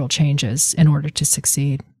these federal changes in order to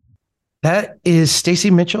succeed. That is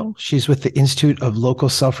Stacy Mitchell. She's with the Institute of Local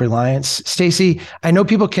Self-Reliance. Stacy, I know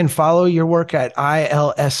people can follow your work at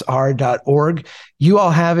ilsr.org. You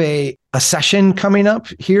all have a session coming up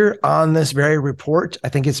here on this very report. I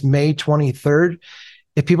think it's May 23rd.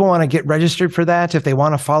 If people want to get registered for that, if they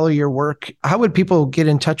want to follow your work, how would people get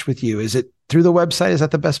in touch with you? Is it through the website? Is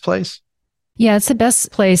that the best place? Yeah, it's the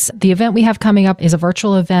best place. The event we have coming up is a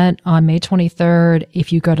virtual event on May 23rd.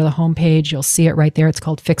 If you go to the homepage, you'll see it right there. It's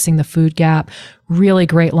called Fixing the Food Gap. Really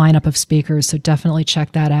great lineup of speakers, so definitely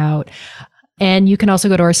check that out. And you can also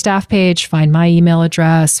go to our staff page, find my email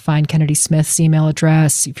address, find Kennedy Smith's email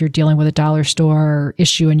address. If you're dealing with a dollar store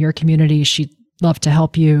issue in your community, she'd love to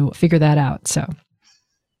help you figure that out. So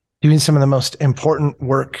doing some of the most important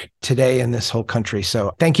work today in this whole country.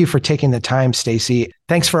 So thank you for taking the time, Stacy.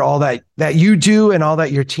 Thanks for all that you do and all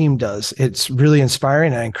that your team does. It's really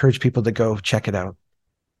inspiring. I encourage people to go check it out.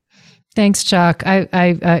 Thanks, Chuck. I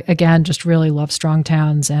again, just really love Strong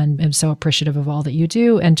Towns and am so appreciative of all that you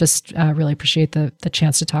do, and just really appreciate the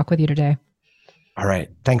chance to talk with you today. All right.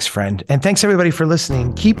 Thanks, friend. And thanks, everybody, for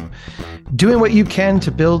listening. Keep doing what you can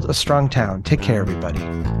to build a strong town. Take care, everybody.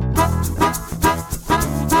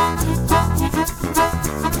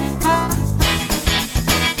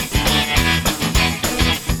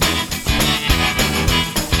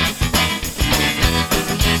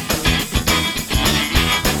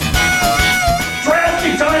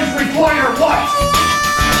 Require what?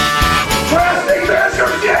 Drastic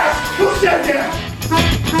measures, yes! Who said that?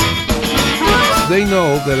 They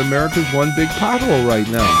know that America's one big pothole right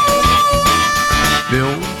now.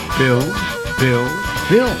 Bill.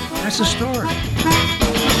 That's the story.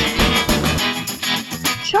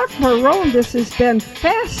 Chuck Maroon, this has been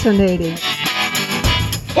fascinating.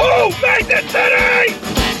 Who made the city?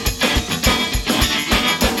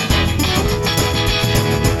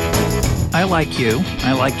 I like you.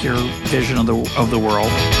 I like your vision of the world.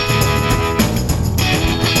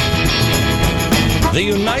 The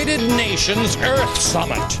United Nations Earth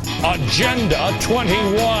Summit, Agenda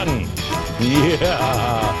 21.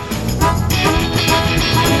 Yeah.